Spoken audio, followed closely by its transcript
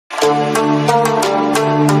I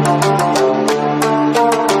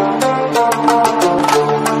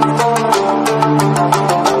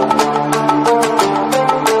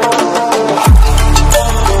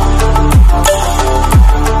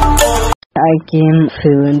came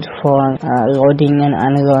fluent for loading and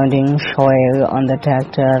unloading soil on the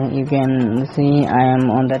tractor. You can see I am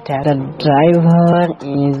on the tractor. The driver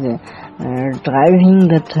is driving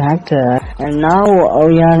the tractor, and now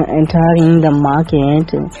we are entering the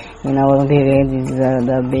market in our village. This is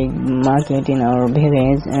the big market in our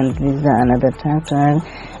village, and this is another tractor.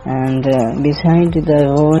 And beside the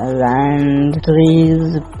road, land,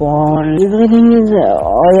 trees, pond, everything is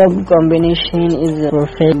all of combination is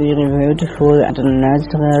perfect, very beautiful and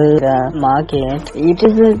natural. The market, it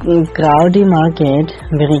is a crowded market,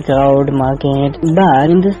 very crowded market, but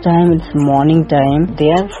in this time it's morning time,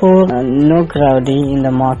 therefore no crowded in the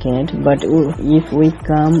market. But if we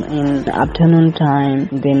come in afternoon time,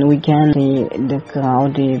 then we can see the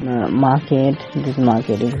crowded market. This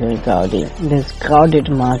market is very crowded. This crowded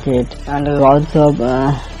market and lots of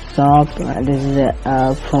shop. This is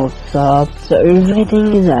a food shop, so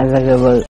everything is available.